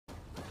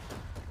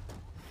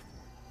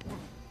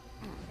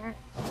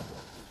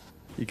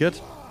You good?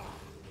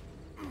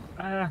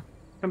 I'm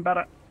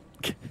better.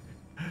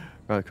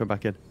 Right, come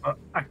back in. But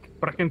I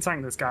can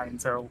tank this guy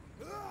until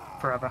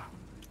forever.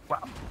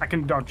 Well, I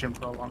can dodge him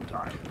for a long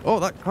time.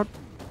 Oh,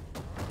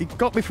 he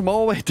got me from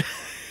all the way down.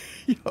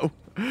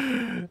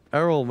 Yo.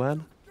 Errol,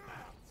 man.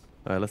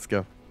 Alright, let's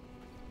go.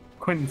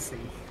 Quincy.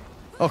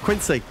 Oh,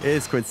 Quincy. It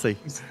is Quincy.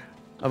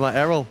 I'm like,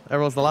 Errol.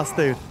 Errol's the last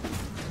dude.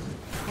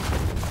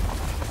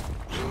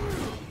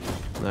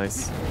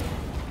 Nice.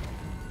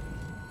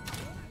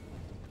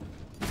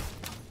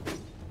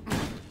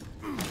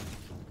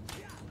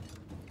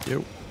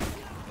 Yo.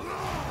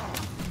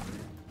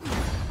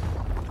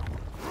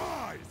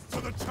 Rise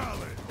to the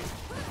challenge.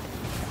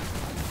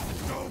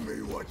 Show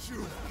me what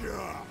you've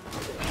got.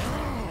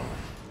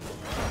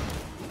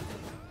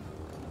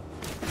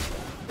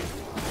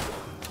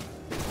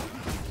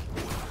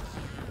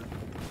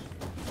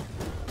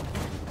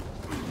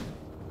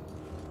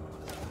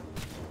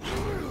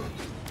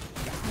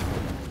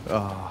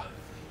 Oh.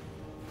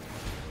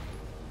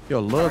 Yo,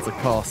 loads of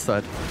costs,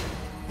 Ed.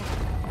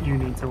 You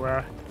need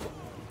to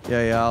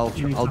Yeah, I'll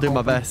do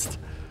my best.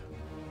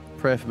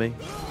 Pray for me.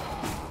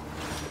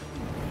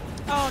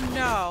 Oh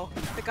no,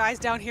 the guys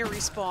down here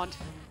respawned.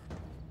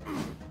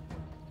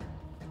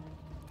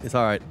 It's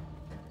alright.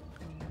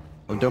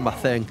 I'm doing my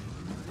thing.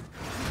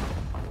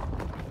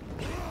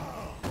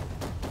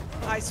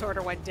 I sort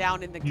of went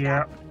down in the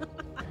Yeah. gap.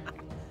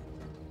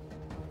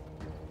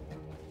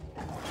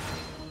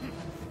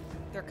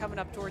 They're coming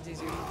up towards you.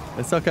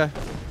 It's okay.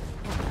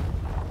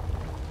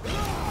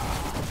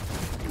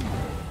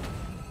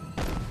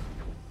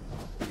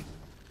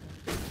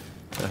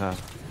 Uh-huh.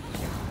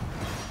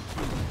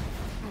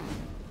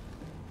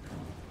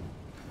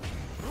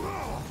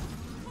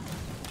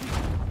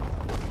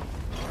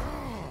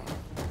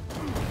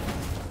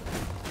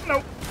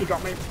 Nope, you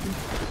got me.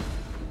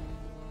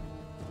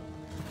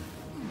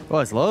 Oh,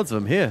 there's loads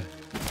of them here.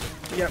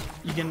 Yep,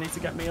 you're gonna need to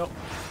get me up.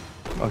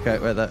 Okay,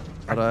 wait there.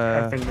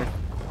 I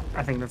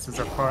think this is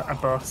a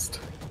bust.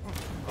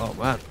 Oh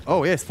man.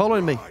 Oh yes,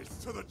 following me. Rise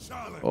to the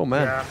challenge. Oh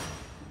man. Yeah.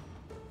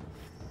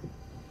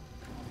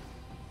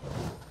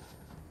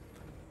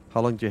 How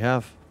long do you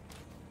have?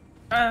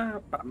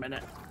 About a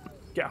minute.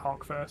 Get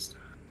Hawk first.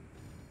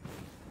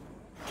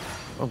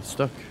 Oh, I'm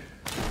stuck.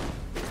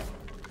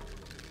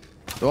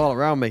 They're all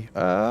around me.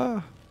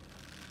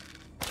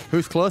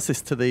 Who's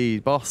closest to the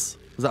boss?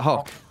 Was that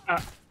Hawk?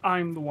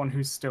 I'm the one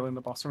who's still in the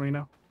boss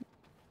arena.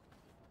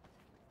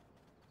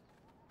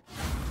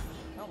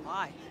 Oh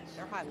my,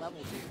 they're high level,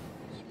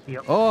 dude.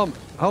 Yep. Oh,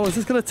 how long is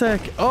this gonna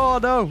take? Oh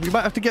no, you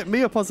might have to get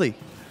me up, Ozzy.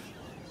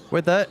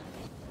 Wait there.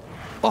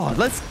 Oh,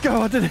 let's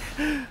go! I did it.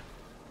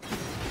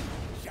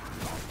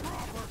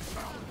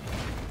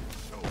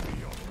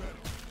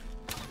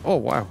 Oh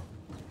wow.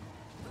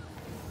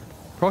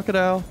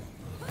 Crocodile.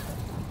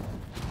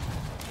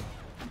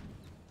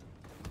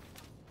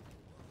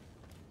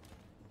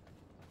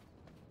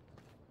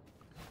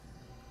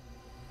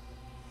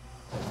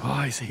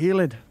 Oh, he's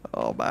healing.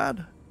 Oh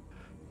man.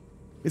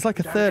 He's like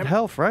a third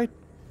health, right?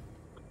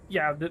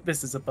 Yeah,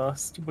 this is a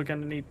bust. We're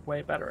gonna need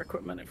way better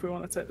equipment if we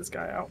want to take this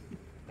guy out.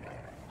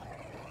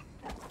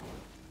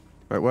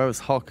 Right, where was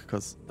Hawk?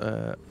 Because,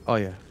 oh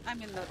yeah.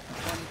 I'm in the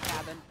one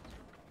cabin.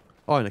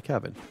 Oh, in a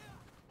cabin.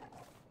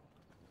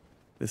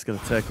 This is gonna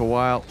take a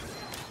while.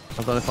 I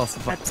don't know if I'll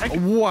survive. Take-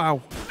 Oh,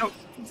 wow. No,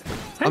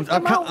 I'm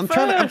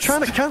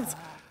trying to cancel.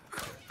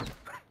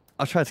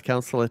 I'll try to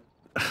cancel it.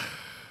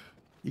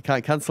 You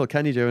can't cancel,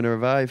 can you, during a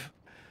revive?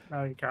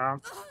 No, you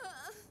can't.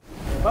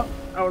 Well,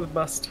 that was a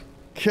bust.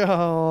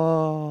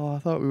 Oh, I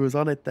thought we was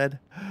on it then.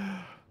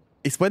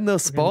 It's when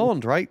those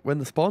spawned, right? When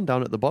they spawned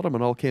down at the bottom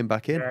and all came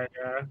back in.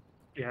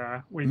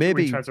 Yeah. We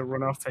tried to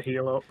run off to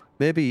heal up.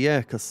 Maybe,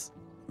 yeah, because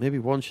maybe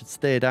one should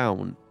stay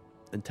down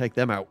and take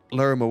them out,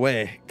 lure them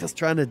away. Because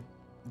trying to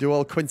do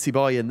all Quincy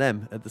Boy and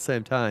them at the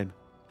same time.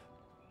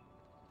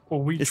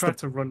 Well, we tried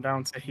to run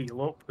down to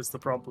heal up was the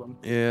problem.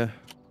 Yeah.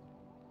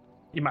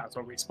 You might as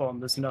well respawn.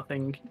 There's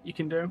nothing you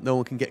can do. No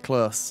one can get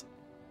close.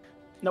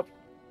 Nope.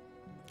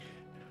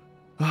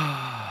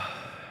 Back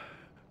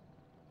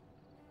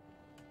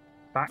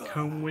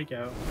home we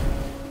go.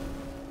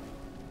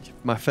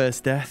 My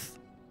first death.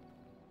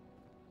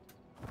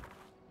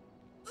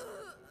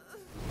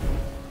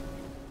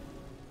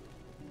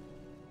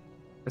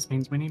 This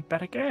means we need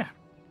better gear.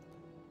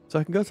 So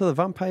I can go to the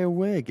Vampire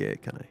Way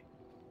gate, can I?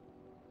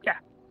 Yeah.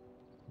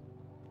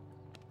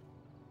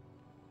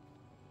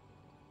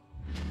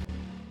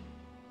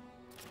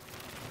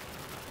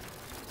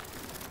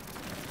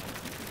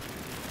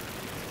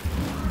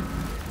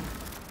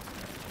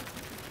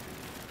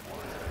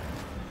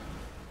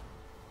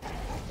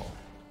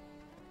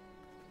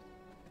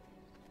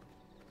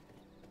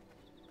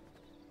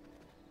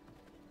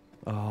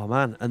 Oh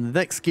man, and the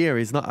next gear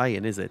is not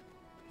iron, is it?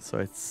 So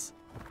it's...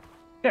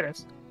 It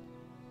is.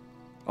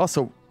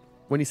 Also,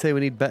 when you say we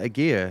need better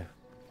gear,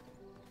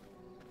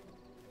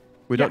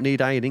 we don't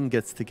need iron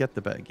ingots to get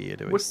the better gear,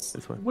 do we? We're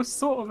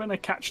sort of in a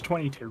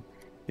catch-22.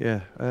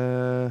 Yeah,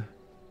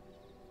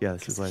 yeah,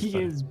 this is like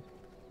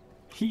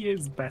he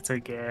is better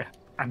gear,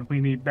 and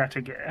we need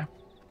better gear.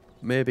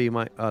 maybe you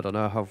might, I don't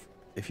know how,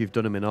 if you've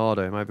done them in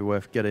order, it might be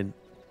worth getting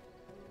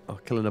or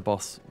killing a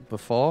boss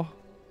before.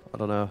 I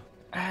don't know.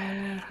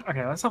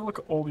 Okay, let's have a look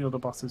at all the other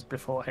bosses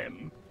before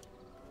him.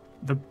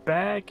 The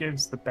bear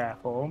gives the bear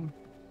form.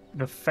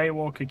 The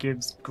Feywalker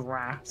gives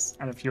grass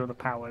and a few other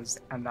powers,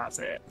 and that's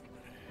it.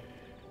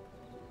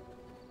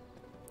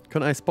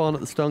 Couldn't I spawn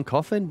at the stone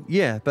coffin?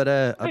 Yeah, but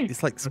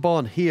it's like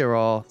spawn here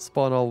or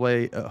spawn all the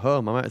way at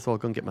home. I might as well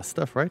go and get my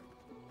stuff, right?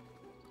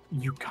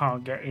 You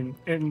can't get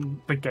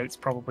in. The gate's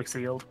probably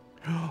sealed.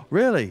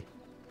 Really?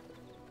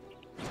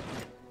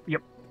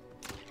 Yep.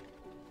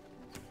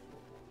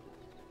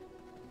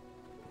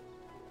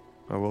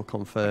 I will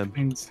confirm. Which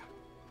means,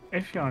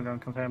 if you want to go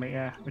and confirm it,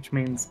 yeah. Which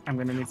means I'm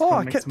going to need to go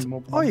and make some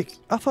more bombs.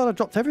 I thought I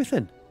dropped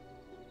everything.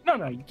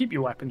 No, you keep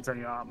your weapons and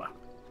your armor.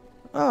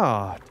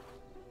 Ah.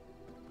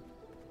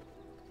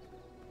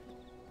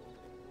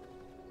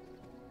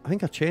 I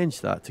think I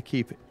changed that to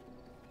keep it.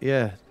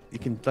 Yeah, you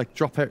can like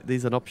drop out.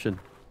 These an option.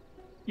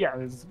 Yeah,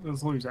 there's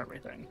lose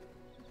everything.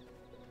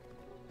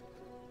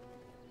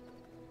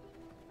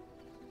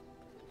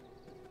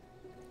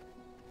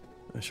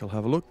 I shall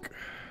have a look.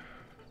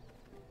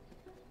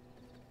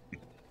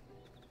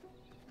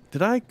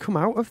 Did I come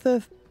out of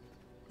the...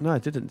 No, I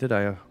didn't, did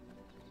I?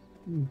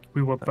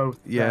 We were both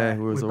yeah, there.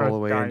 we was we all both the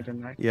way died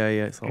in. Yeah,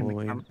 it's all the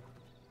way in. camp.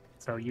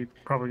 So you're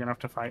probably going to have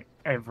to fight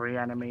every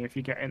enemy if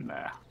you get in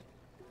there.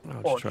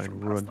 I'll Or just try just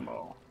and run past run. them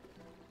all.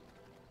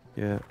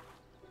 Yeah.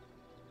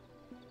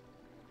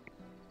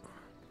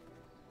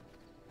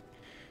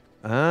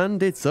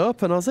 And it's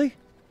open, Ozzy.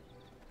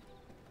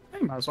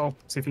 You might as well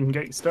see if you can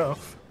get your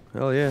stuff.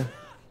 Hell yeah.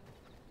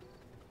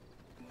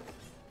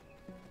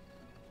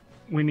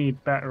 We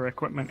need better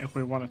equipment if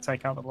we want to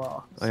take out the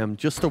boss. I am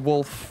just a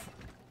wolf.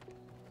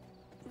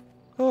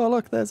 Oh,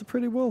 look, there's a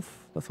pretty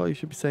wolf. That's all you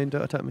should be saying,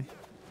 don't attack me.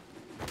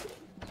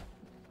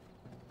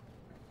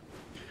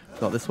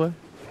 Not this way.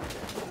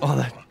 Oh,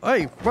 that.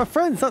 Hey, my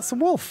friends, that's a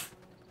wolf.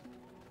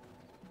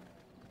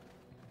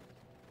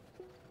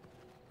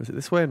 Was it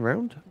this way and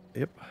round?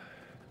 Yep.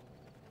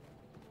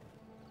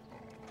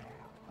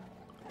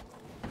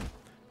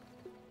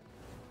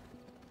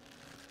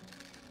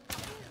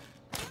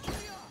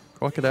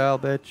 Crocodile,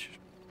 bitch.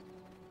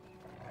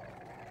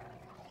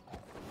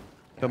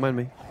 Don't mind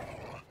me.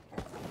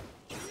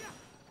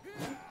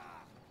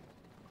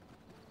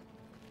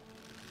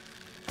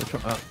 Which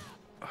one?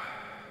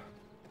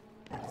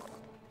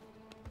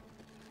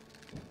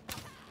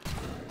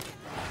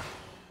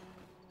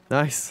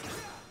 Nice.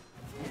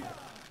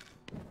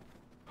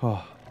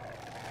 Oh.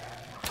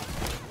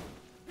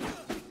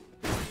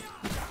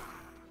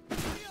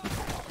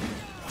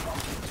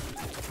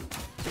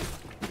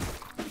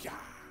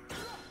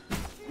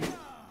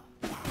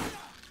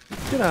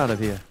 Get out of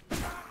here.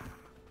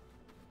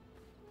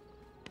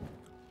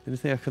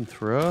 Anything I can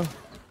throw?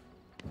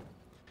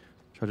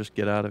 Should I just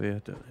get out of here?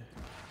 Don't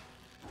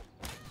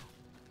I?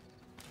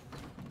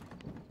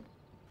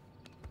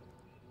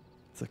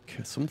 There's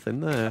like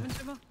something there.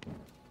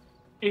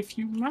 If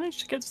you manage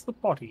to get to the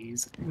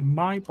bodies,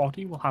 my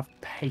body will have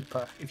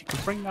paper. If you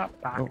could bring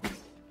that back. Oh.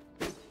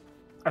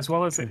 As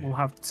well as it will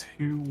have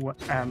 2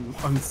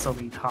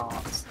 unsullied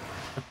hearts.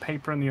 The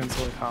paper and the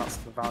unsullied hearts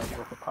are the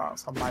valuable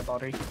parts on my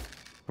body.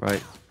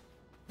 Right.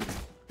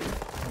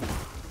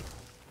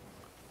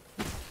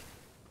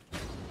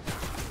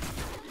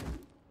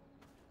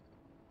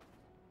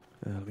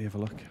 Let me have a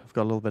look. I've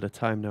got a little bit of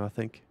time now, I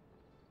think.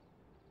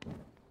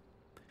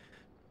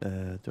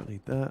 Don't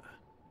need that.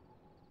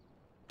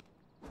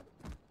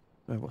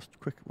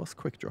 What's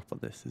quick drop on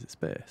this? Is it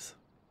space?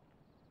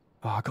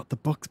 Oh, I got the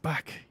books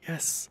back.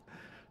 Yes.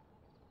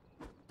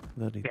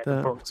 Don't need Yeah, that.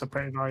 the books are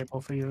pretty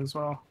valuable for you as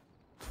well.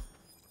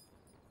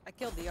 I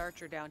killed the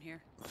archer down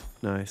here.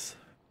 Nice.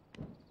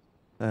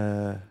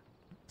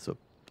 So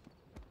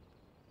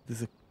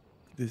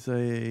there's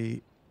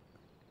a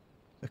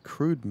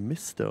crude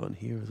miststone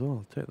here as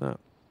well. Take that.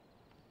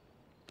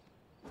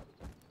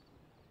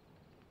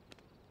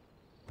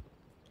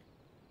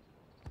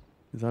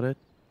 Is that it?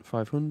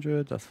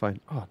 500. That's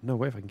fine. Oh no!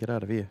 Wait, if I can get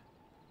out of here.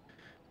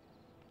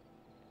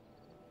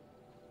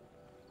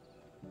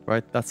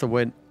 Right, that's a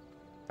win.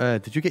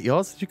 Did you get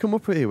yours? Did you come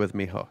up here with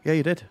me, Hawk? Yeah,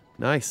 you did.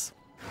 Nice.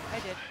 I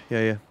did.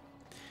 Yeah.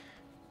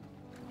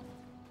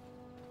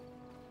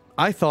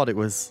 I thought it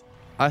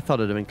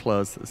had been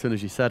closed as soon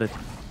as you said it.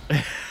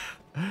 I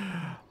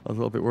was a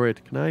little bit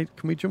worried. Can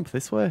we jump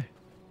this way?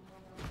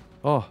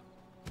 Oh,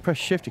 press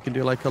shift. You can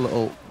do like a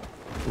little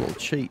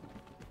cheat.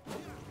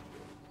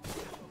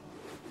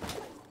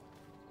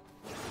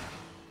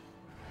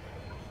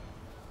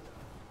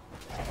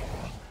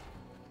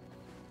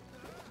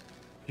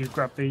 You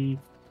grab the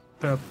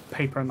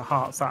paper and the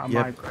hearts out of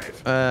Yep. my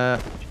grave.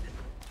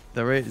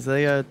 There is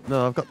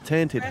no. I've got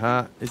tainted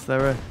heart. Is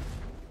there a?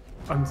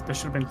 There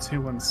should have been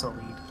 2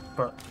 unsullied,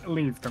 but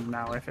leave them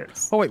now if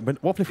it's. Oh wait,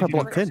 but what if I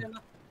blocked in?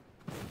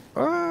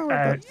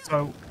 Oh,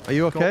 So. are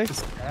you Go okay? up the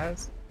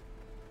stairs.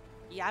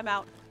 Yeah, I'm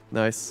out.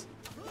 Nice.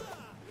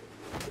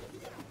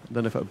 I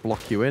don't know if it'd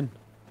block you in.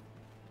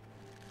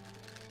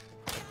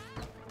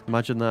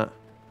 Imagine that.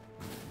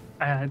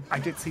 I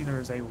did see there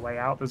is a way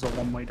out. There's a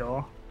one-way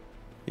door.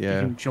 You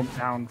Yeah. can jump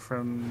down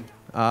from.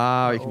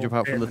 Ah, you can jump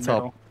out from the in top.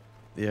 middle.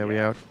 Yeah, we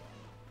Yeah. out.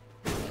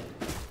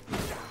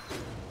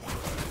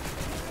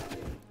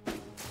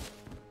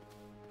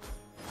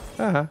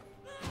 Uh-huh.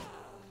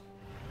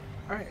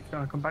 Alright, you're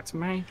gonna come back to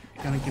me.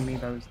 You're gonna give me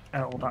those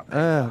all that.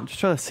 I'm just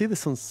trying to see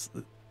this one's...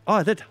 Oh,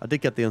 I did. I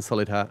did get the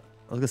Unsullied hat.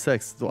 I was going to say,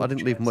 'cause I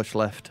didn't leave Cheers. much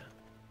left.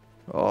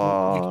 You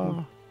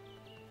Oh.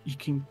 You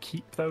can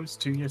keep those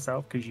to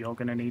yourself because you're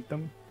gonna need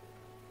them.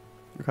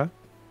 Okay.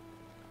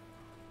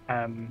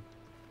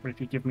 But if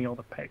you give me all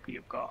the paper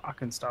you've got, I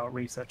can start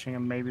researching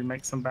and maybe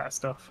make some better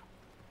stuff.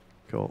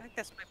 Cool. I think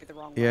this might be the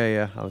wrong Yeah, one.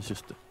 yeah. I was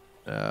just...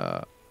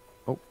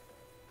 Oh.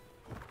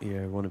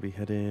 Yeah, I want to be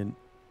heading...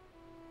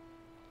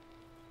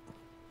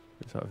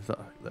 Is that...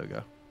 There we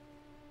go.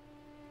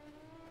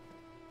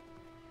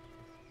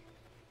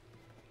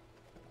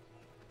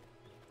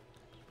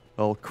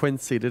 Old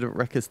Quincy didn't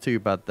wreck us too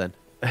bad then.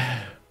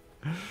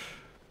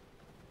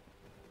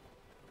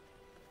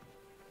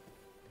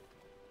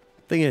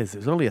 Thing is, it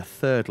was only a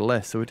third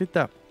less, so we did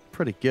that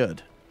pretty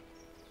good.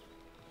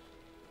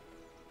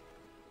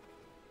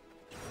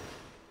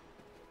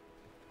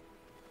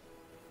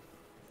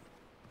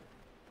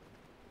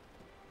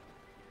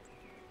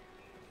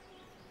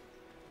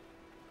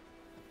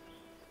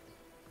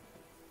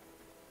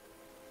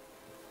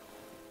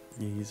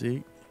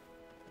 Easy.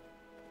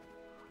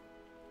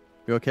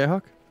 You okay,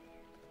 Hawk?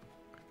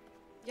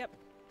 Yep.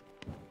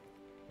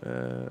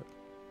 There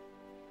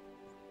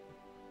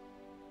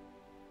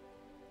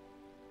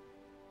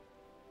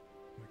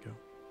we go.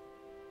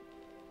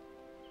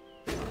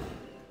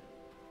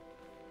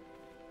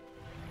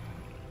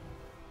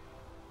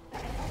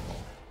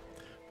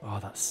 Oh,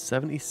 that's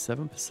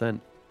 77%.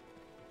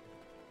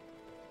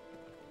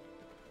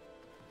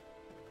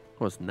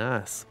 Was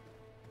nice.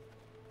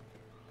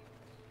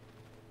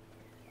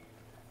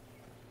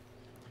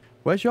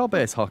 Where's your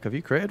base, Hawk? Have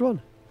you created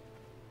one?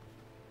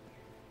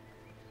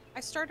 I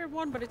started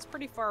one, but it's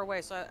pretty far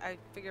away, so I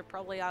figured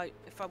probably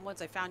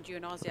once I found you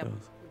in Aussie, I would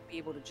be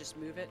able to just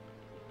move it.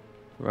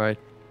 Right.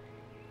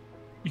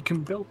 You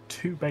can build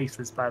 2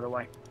 bases, by the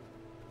way.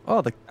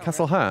 Oh, the Oh,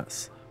 Castle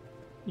Hats.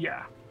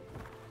 Yeah.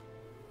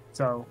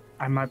 So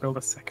I might build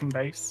a second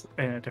base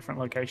in a different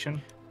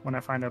location when I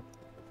find a.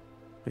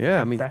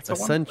 Yeah, I mean, better a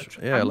one, central. which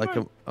Yeah, I like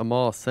might- a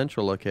more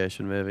central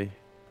location, maybe.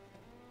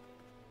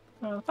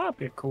 That'd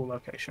be a cool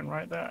location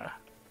right there.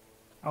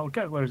 I'll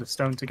get loads of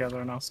stone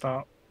together and I'll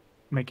start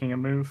making a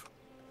move.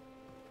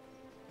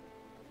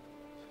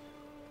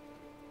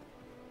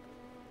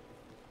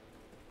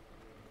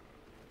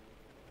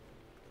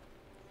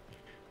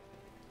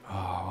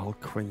 Oh,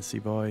 old Quincy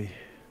boy.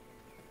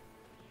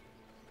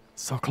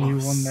 So He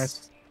close. won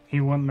this.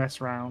 He won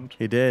this round.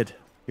 He did.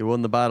 He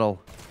won the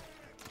battle.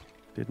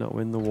 Did not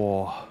win the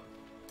war.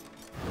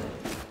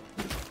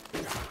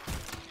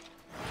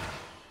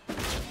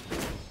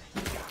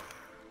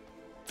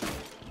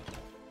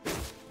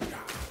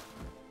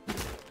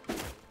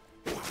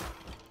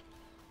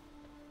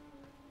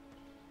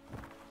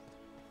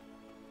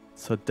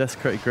 So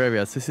desecrated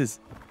graveyards. This is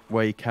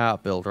where you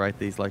can't build, right?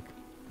 These like,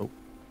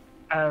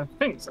 I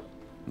think so.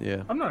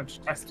 yeah. I'm not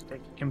suggesting you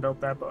can build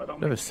there, but I don't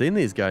Never think. seen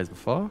these guys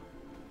before.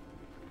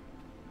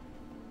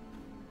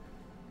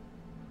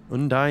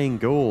 Undying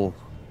Ghoul.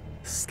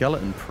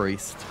 Skeleton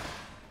Priest.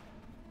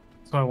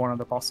 That's where one of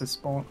the bosses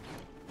spawn.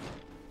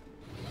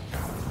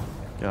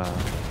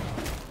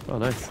 Oh,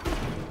 nice.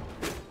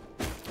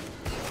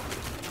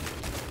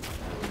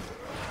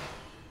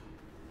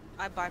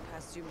 I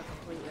bypassed Zuma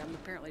completely. I'm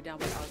apparently down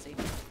with Aussie.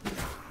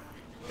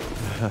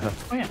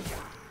 Oh yeah.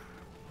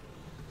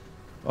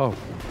 Oh.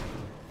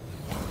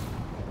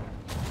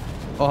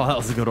 Oh, that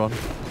was a good one.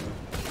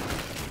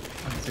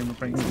 I'm assuming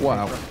brings some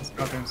Wow. paper up and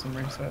start doing some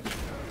research.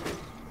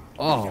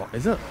 Oh,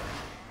 is it?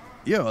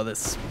 Yo,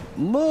 there's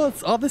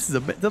loads. Oh, this is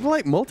a bit. Did they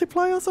like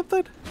multiply or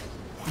something?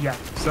 Yeah.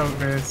 So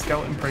the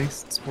skeleton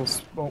priests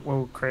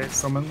will create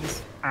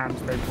summons, and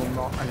they will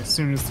not. And as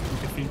soon as you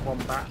defeat one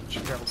batch,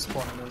 they'll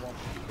spawn a new one.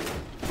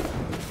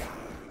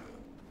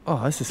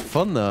 Oh, this is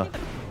fun though.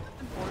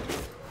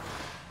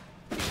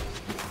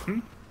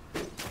 Did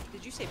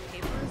you say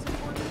paper is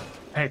important?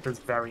 Paper's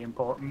very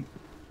important.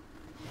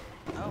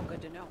 Oh,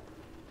 good to know.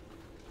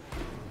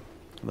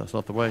 That's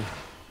not the way.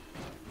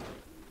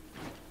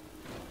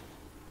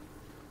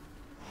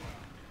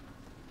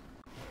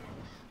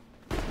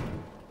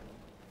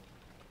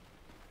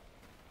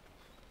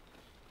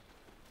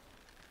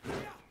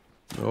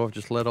 Oh, I've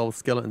just led all the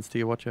skeletons to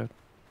you. Watch out.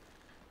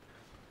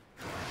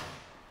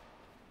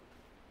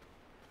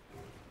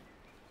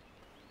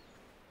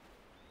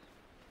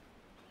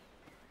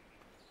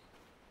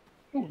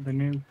 Ooh, the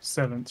new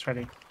servants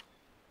ready.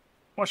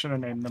 What should I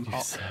name them? You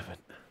Hawk? seven.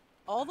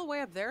 All the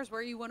way up there is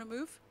where you want to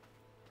move?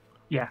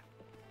 Yeah.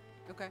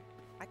 Okay.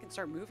 I can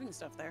start moving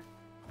stuff there.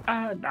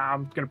 Nah,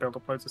 I'm gonna build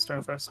up loads of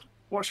stone first.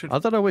 What should? I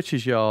don't know which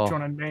is your. Do you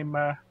want to name?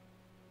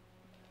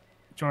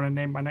 Do you want to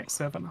name my next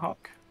servant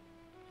Hawk?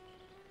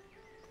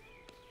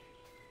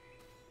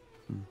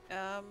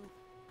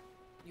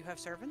 You have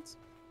servants?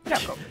 Yeah,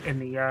 I've got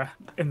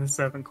in the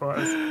servant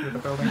quarters of the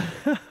building.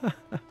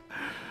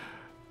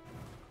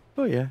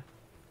 Oh yeah.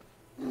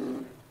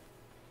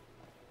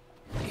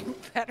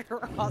 Better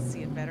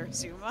Aussie and better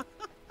Zuma.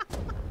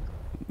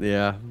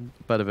 Yeah,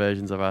 better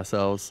versions of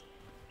ourselves.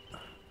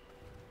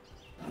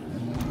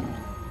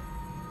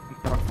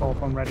 I've got a fourth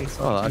one ready,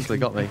 so Oh, I that actually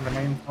got me. think of a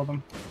name for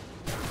them.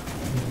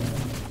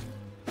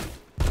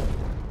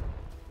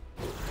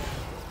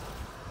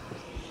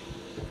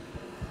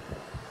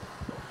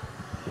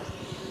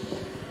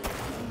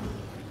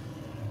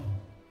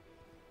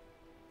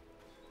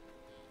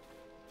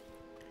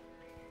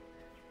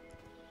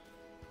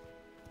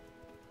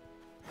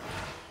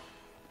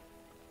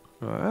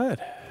 All right.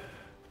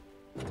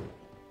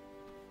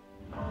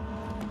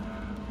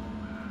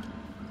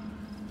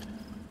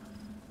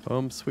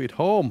 Home sweet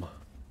home.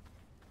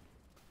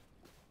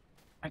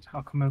 Right,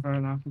 I'll come over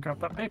and I can grab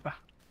that paper.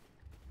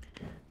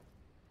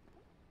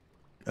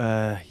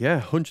 Yeah,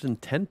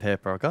 110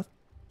 paper I got.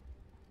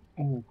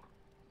 Ooh.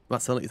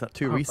 That's only, is that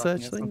two I hope I can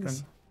research get things?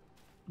 something-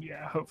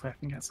 Yeah, hopefully I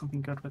can get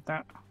something good with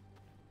that.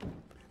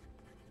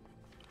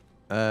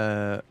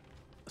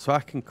 So I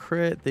can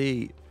create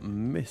the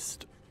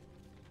mist.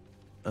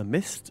 A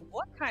mist?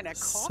 What kind of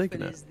coffin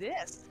Signet. is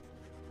this?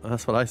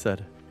 That's what I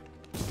said.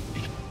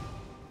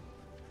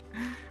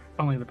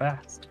 Only the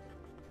best.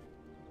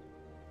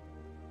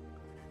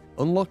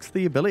 Unlocks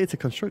the ability to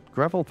construct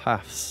gravel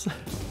paths.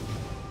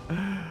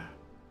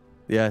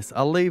 Yes,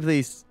 I'll leave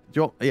these.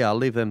 Yeah, I'll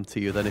leave them to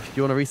you then. If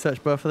you want to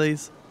research both of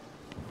these.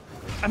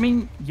 I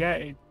mean,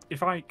 yeah,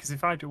 if I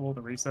do all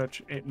the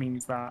research, it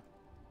means that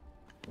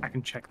I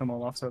can check them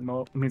all off, so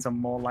it means I'm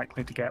more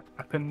likely to get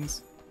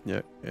weapons.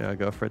 Yeah,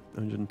 go for it.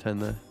 110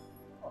 there.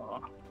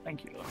 Oh,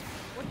 thank you.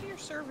 What do your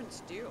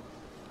servants do?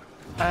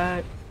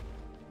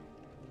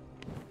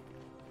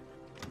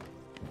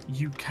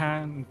 You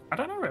can. I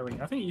don't know really.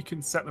 I think you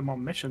can set them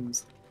on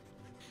missions.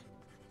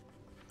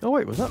 Oh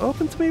wait, was that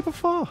open to me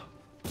before?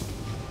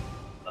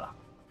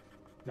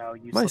 No,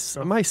 you.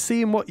 Am I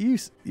seeing what you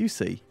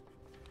see?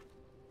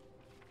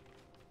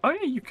 Oh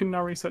yeah, you can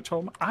now research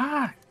all.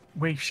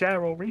 We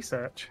share all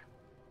research.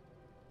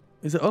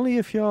 Is it only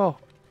if you're?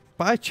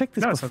 But I checked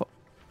this No, before.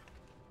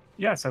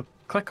 Yeah, so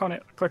click on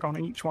it. Click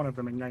on each one of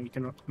them, and now you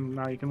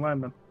can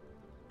learn them.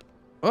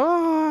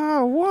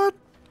 Oh, what?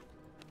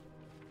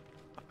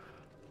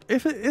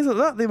 If it isn't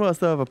that the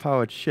most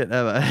overpowered shit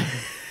ever.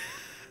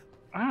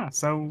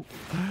 So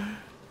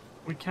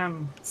we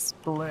can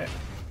split.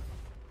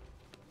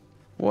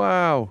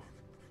 Wow.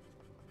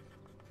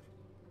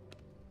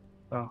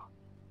 So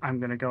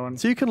I'm gonna go and.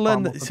 So you can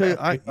learn farm up that. a So bit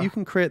of paper. you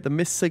can create the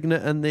mist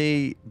signet and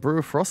the brew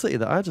of ferocity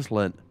that I just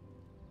learnt,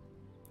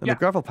 and Yeah. the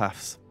gravel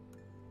paths.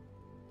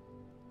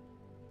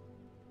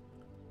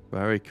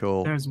 Very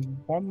cool. There's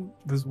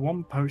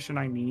one potion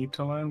I need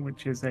to learn,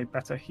 which is a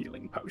better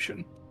healing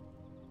potion.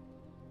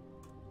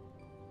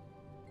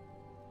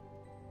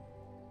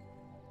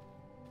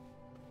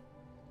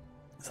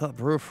 So that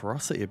brew of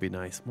ferocity would be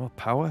nice. More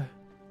power.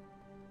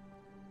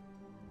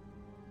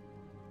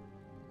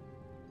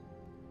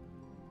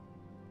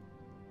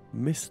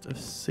 Mist of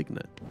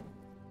signet.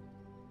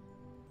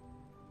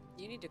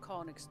 You need to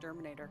call an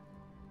exterminator.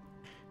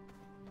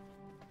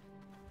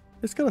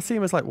 It's gonna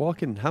seem as like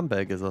walking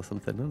hamburgers or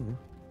something. I don't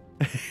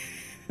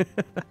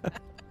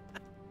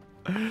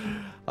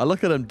know. I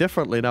look at them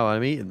differently now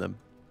I'm eating them.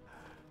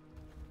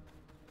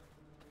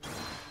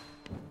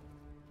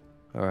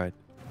 All right.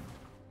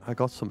 I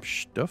got some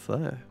stuff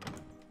there.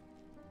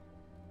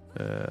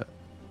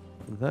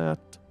 That.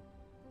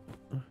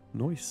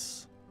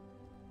 Nice.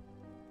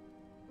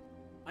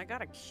 I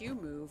got a Q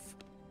move.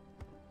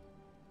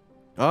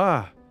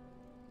 Ah.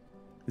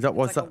 Is that It's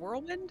what's like that? a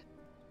whirlwind?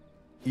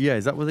 Yeah,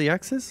 is that with the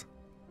axes?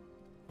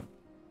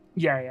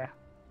 Yeah.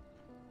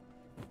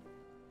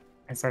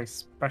 It's a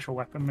special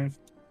weapon move.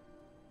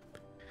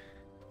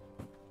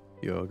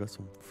 Yo, I got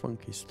some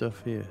funky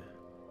stuff here.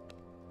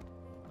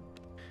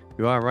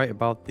 You are right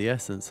about the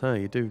essence, huh?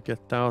 You do get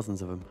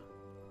thousands of them.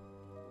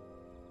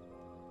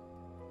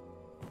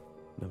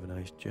 Another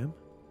nice gem.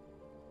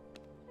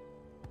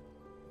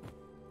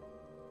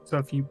 So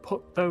if you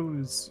put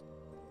those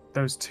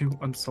two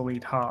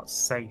unsullied hearts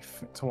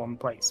safe to one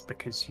place,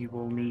 because you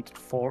need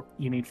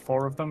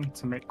four of them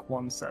to make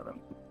one servant.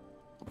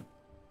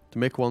 To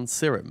make one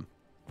serum.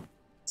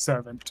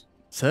 Servant.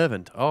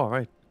 Servant. Oh,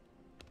 right.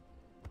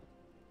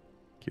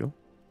 Cool.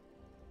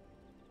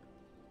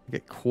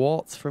 Get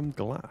quartz from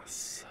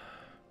glass.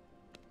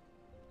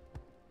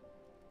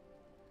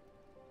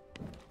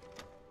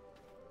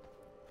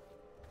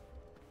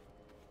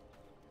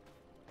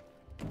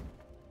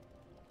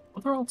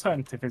 Other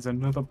alternative is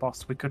another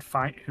boss we could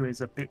fight who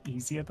is a bit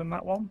easier than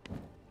that one.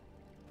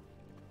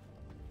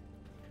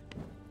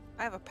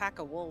 I have a pack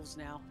of wolves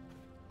now.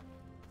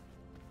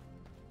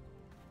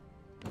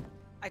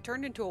 I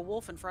turned into a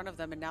wolf in front of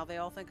them, and now they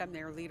all think I'm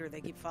their leader.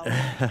 They keep following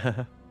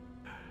me.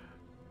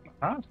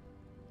 Bad.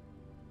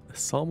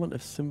 Assortment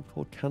of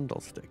simple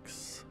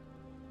candlesticks.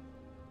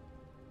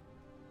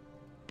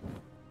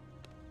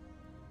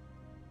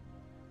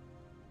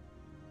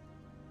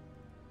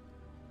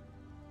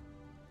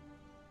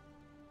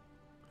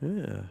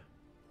 Yeah.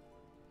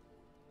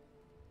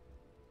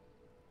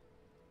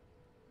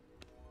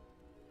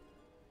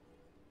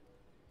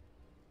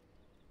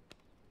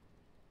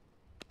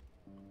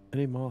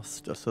 Any more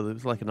stuff? So there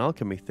was like an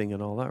alchemy thing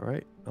and all that,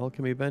 right?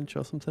 Alchemy bench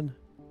or something?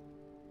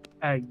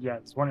 Yeah,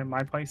 there's one in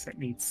my place that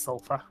needs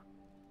sulfur.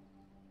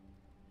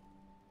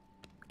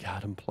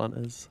 Garden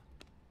planters.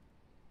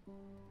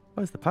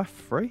 Oh, is the path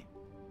free?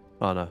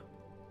 Oh no.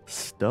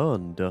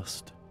 Stone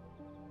dust.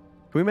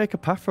 Can we make a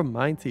path from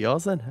mine to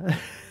yours then?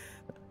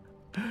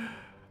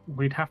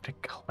 We'd have to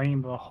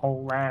claim the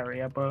whole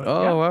area, but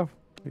Oh, yeah. well.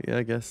 Yeah,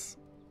 I guess.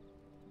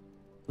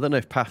 I don't know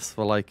if paths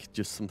were like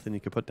just something you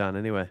could put down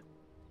anyway.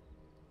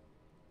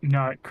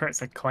 No, it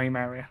creates a claim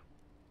area.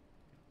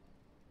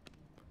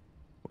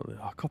 Well,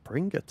 oh, copper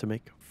ingot to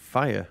make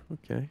fire.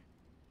 Okay.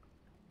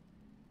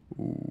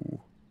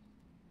 Ooh.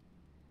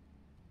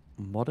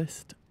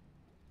 Modest.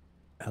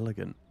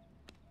 Elegant.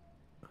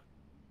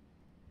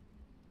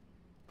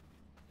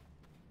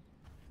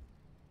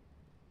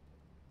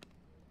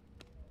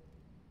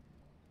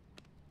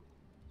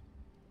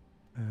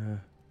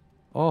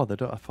 Oh, they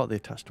don't. I thought they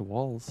attached to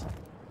walls.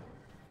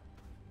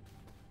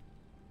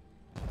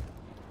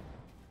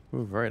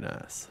 Ooh, very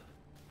nice.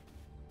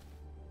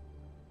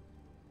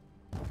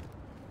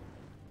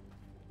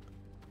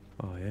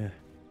 Oh yeah.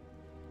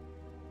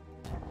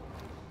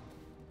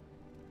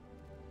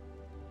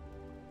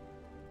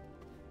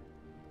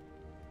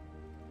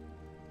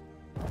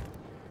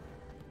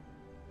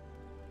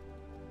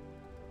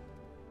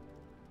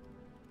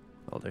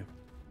 I'll do.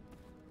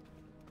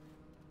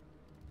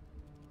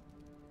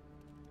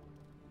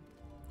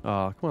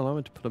 Oh, come on, I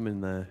want to put them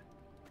in there.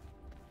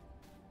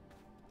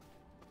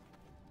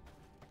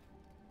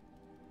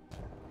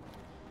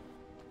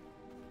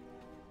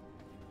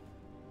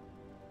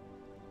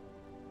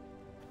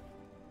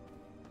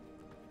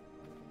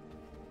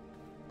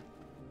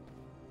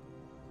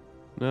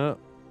 No.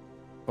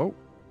 Oh,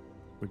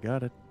 we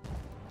got it.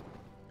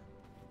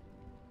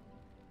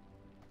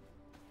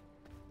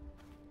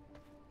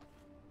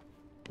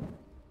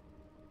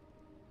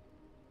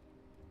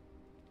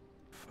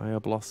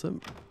 Fire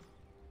blossom.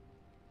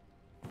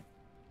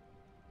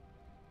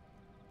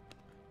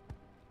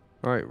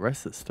 Alright,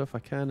 rest of stuff I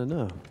kinda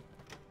know.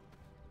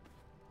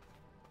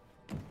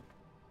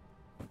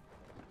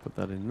 Put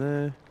that in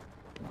there.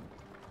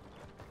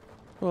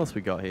 What else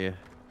we got here?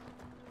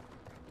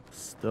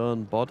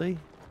 Stone body.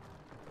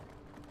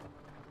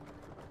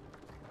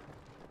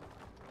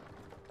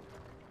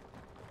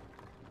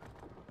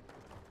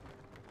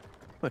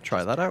 I'm gonna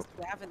try that out.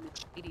 Gavin, the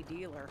shady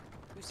dealer.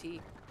 Who's he?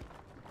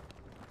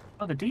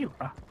 Oh, the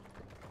dealer.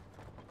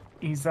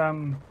 He's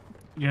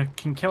you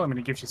can kill him and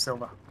he gives you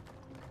silver.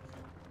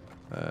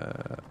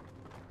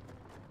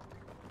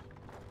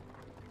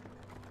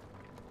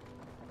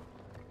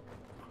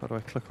 How do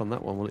I click on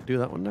that one? Will it do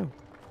that one now?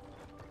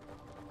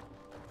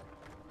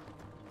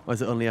 Or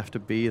does it only have to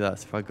be that?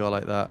 So if I go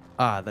like that,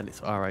 then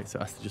it's alright. So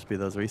it has to just be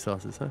those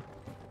resources, huh?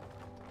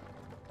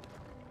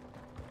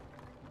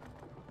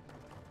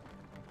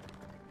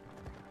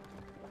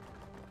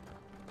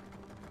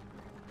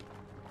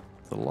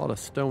 There's a lot of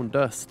stone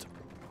dust.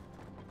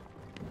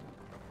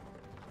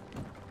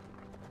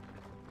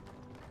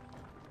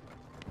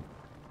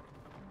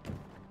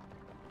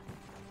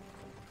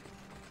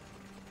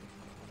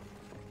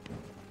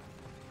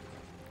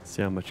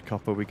 See how much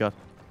copper we got.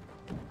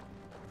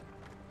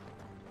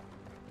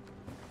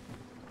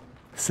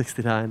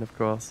 69, of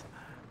course.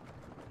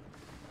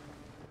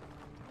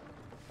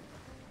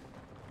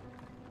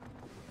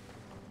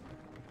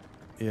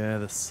 Yeah,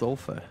 the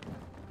sulfur.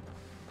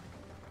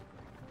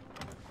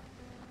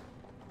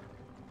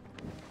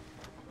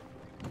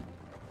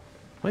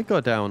 Might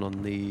go down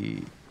on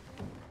the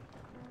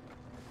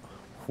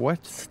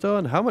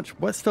whetstone. How much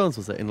whetstones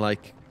was it in,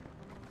 like?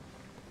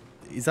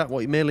 Is that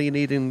what mainly you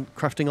need in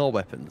crafting all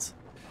weapons?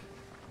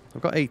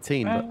 I've got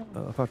 18,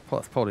 but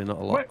that's probably not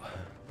a lot.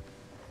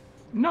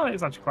 No,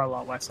 it's actually quite a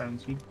lot less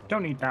zones. You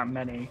don't need that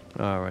many.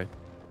 Alright.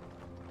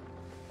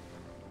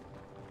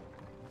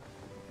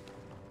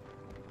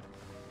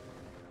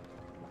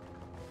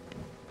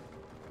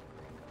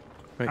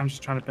 Right. I'm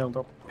just trying to build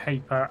up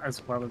paper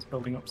as well as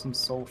building up some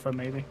sulfur,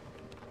 maybe.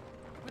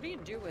 What do you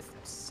do with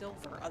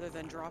silver other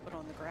than drop it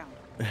on the ground?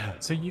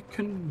 So you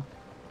can...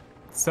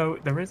 So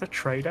there is a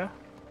trader.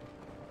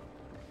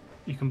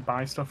 You can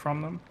buy stuff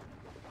from them.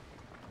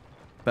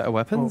 Better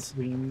weapons?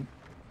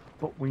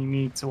 But we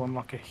need to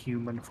unlock a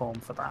human form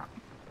for that.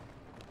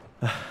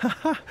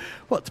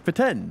 What, to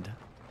pretend?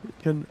 You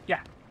can...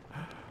 Yeah.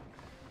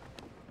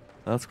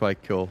 That's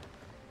quite cool.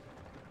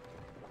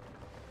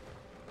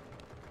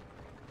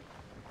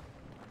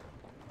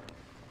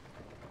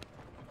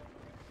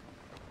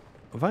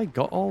 Have I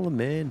got all the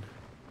main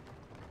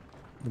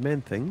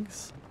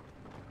things?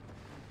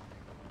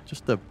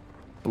 Just the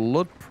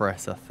blood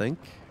press, I think.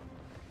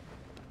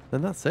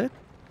 Then that's it.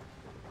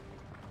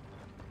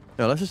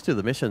 No, let's just do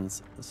the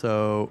missions.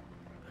 So,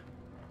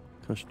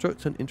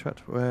 construct and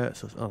interact where...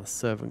 So, the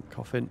servant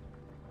coffin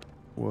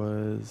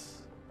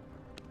was...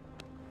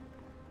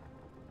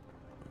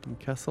 in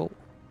Castle.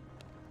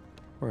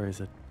 Where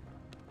is it?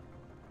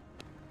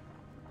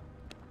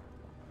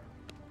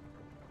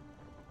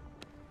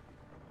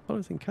 Oh,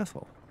 it's in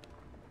Castle.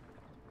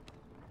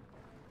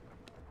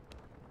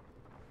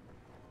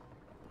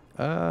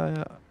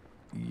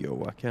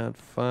 Yo, I can't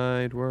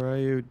find. Where are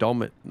you?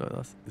 Domit. No,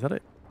 is that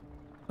it?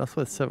 That's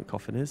where the 7th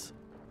coffin is.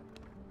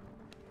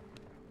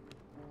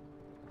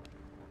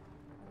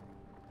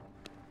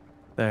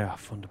 They are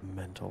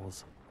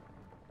fundamentals.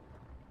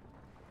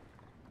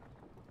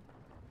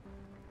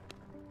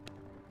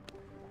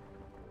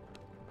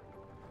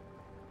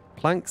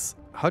 Planks.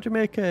 How do you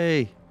make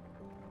a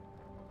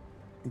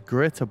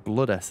greater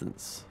blood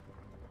essence?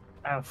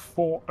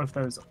 4 of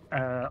those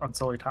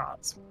unsullied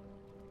hearts.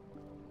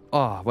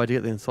 Oh, where do you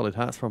get the unsullied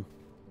hearts from?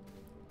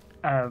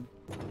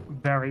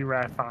 Very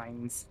rare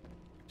finds.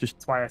 Just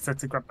That's why I said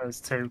to grab those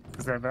 2,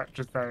 because they're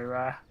just very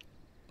rare.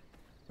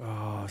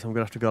 oh, so I'm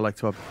gonna have to go like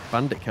to a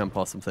bandit camp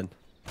or something.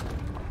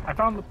 I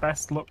found the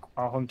best luck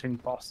while hunting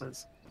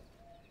bosses.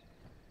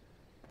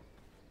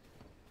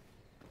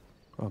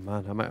 Oh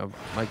man, I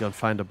might go and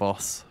find a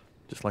boss,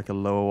 just like a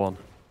lower one.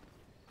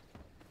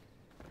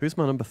 Who's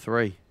my number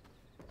 3?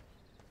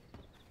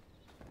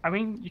 I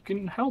mean, you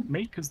can help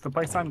me, because the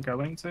place I'm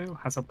going to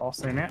has a boss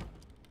in it.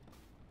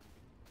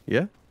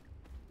 Yeah,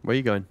 where are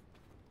you going?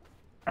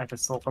 At a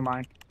sulfur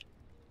mine.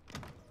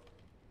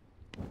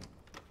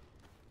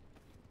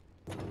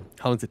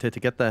 How long does it take to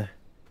get there?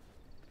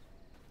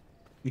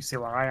 You see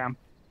where I am.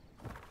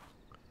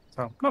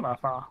 So, not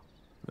that far.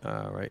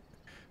 All right.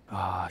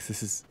 Ah,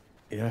 this is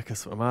yeah,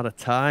 because I'm out of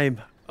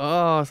time.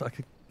 Oh, so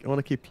I want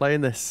to keep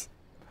playing this.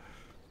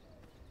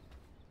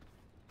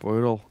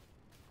 Brutal.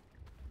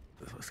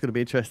 It's going to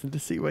be interesting to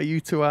see where you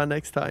two are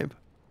next time.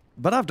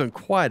 But I've done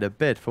quite a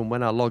bit from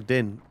when I logged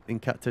in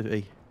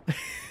captivity.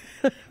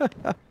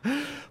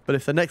 But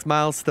if the next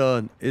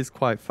milestone is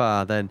quite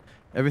far, then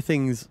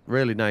everything's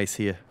really nice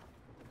here.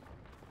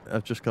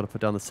 I've just got to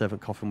put down the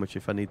 7th coffin, which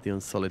if I need the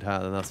unsullied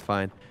heart, then that's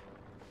fine.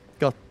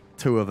 Got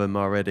 2 of them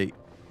already.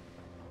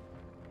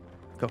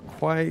 Got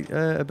quite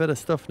a bit of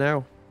stuff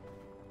now.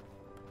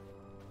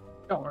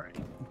 Don't worry.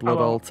 Blood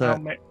altar.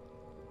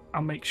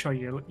 I'll make sure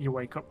you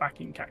wake up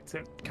back in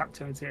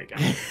captivity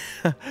again.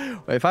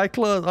 Wait, if I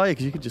close... Oh, yeah,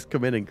 because you can just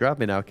come in and grab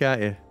me now,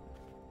 can't you?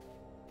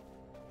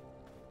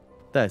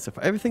 There, so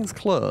if everything's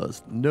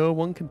closed, no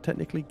one can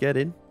technically get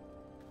in.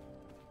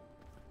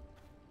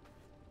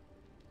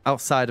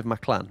 Outside of my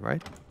clan,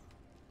 right?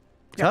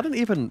 Yeah. I didn't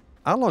even...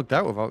 I logged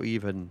out without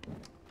even...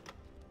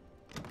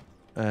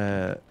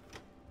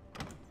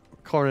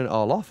 cornering it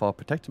all off or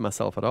protecting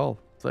myself at all.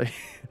 So...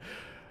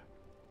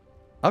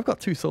 I've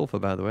got 2 sulfur,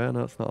 by the way. I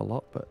know it's not a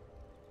lot, but...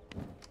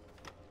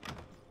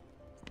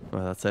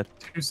 Well, that's it.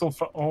 2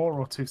 sulfur ore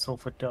or 2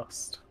 sulfur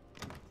dust?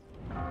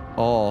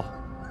 Ore.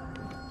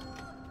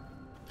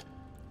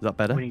 Is that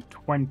better? We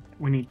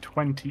need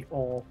 20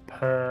 ore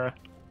per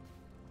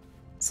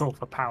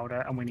sulfur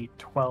powder, and we need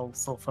 12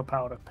 sulfur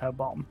powder per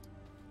bomb.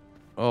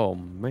 Oh,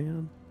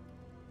 man.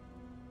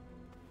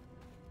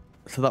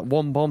 So that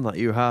one bomb that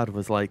you had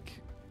was,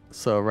 like,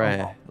 so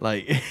rare. Oh.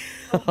 Like...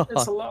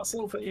 It's a lot of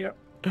sulfur here.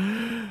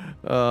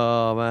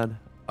 Oh, man.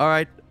 All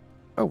right.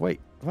 Oh, wait.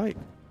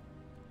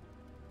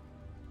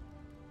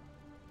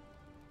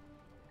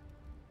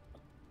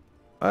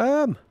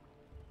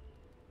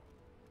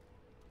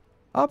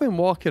 I've been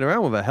walking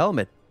around with a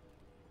helmet.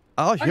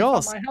 Oh, it's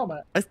yours. Found my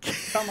helmet.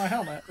 Found my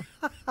helmet.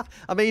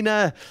 I mean,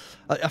 I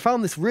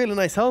found this really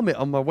nice helmet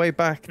on my way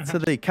back to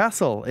the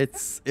castle.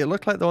 It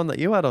looked like the one that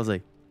you had,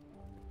 Ozzy.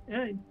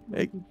 Yeah, you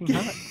can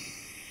have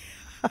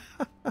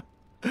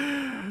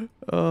it.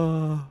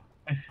 Oh.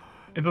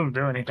 It doesn't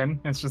do anything.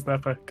 It's just there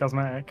for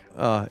cosmetic.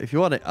 If you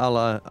want it,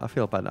 I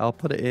feel bad. I'll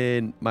put it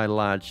in my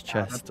large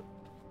chest.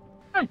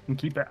 I can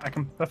keep it.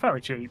 They're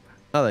very cheap.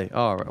 Are they?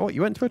 All right. Oh,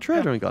 you went to a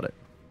trader and got it?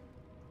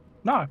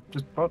 No,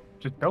 just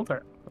built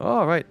it.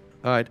 All right.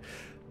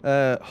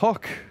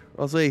 Hawk,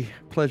 Ozzy,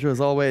 pleasure as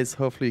always.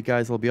 Hopefully you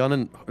guys will be on,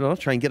 and I'll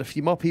try and get a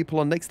few more people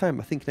on next time.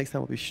 I think next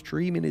time we'll be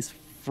streaming is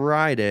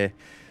Friday.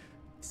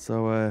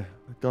 So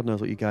God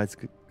knows what you guys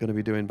are going to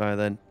be doing by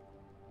then.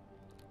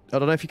 I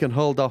don't know if you can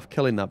hold off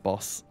killing that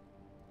boss.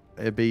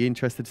 It'd be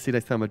interesting to see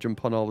next time I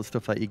jump on all the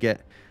stuff that you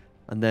get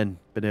and then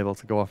being able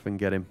to go off and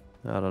get him.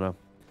 I don't know.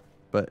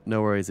 But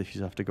no worries if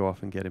you have to go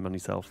off and get him on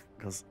yourself,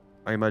 because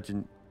I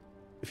imagine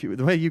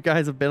the way you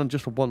guys have been on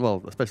just for one,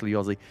 well, especially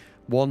Ozzy,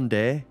 one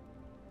day,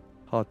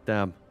 hot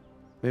damn,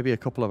 maybe a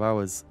couple of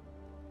hours.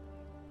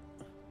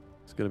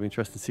 It's going to be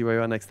interesting to see where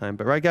you are next time.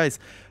 But right, guys,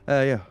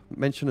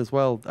 mention as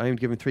well, I am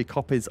giving 3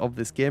 copies of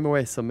this game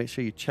away, so make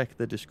sure you check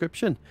the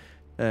description.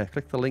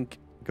 Click the link,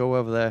 go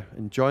over there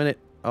and join it.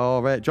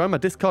 Or join my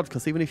Discord,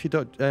 because even if you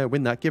don't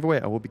win that giveaway,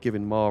 I will be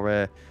giving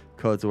more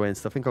codes away and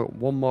stuff. I think I've got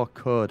one more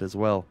code as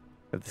well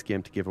of this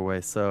game to give away.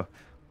 So a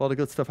lot of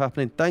good stuff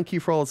happening. Thank you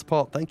for all the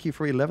support. Thank you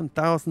for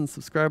 11,000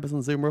 subscribers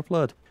on ZumaUK.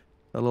 That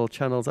little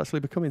channel is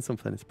actually becoming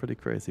something. It's pretty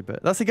crazy.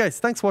 But that's it, guys.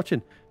 Thanks for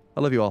watching. I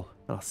love you all.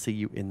 And I'll see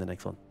you in the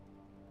next one.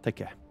 Take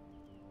care.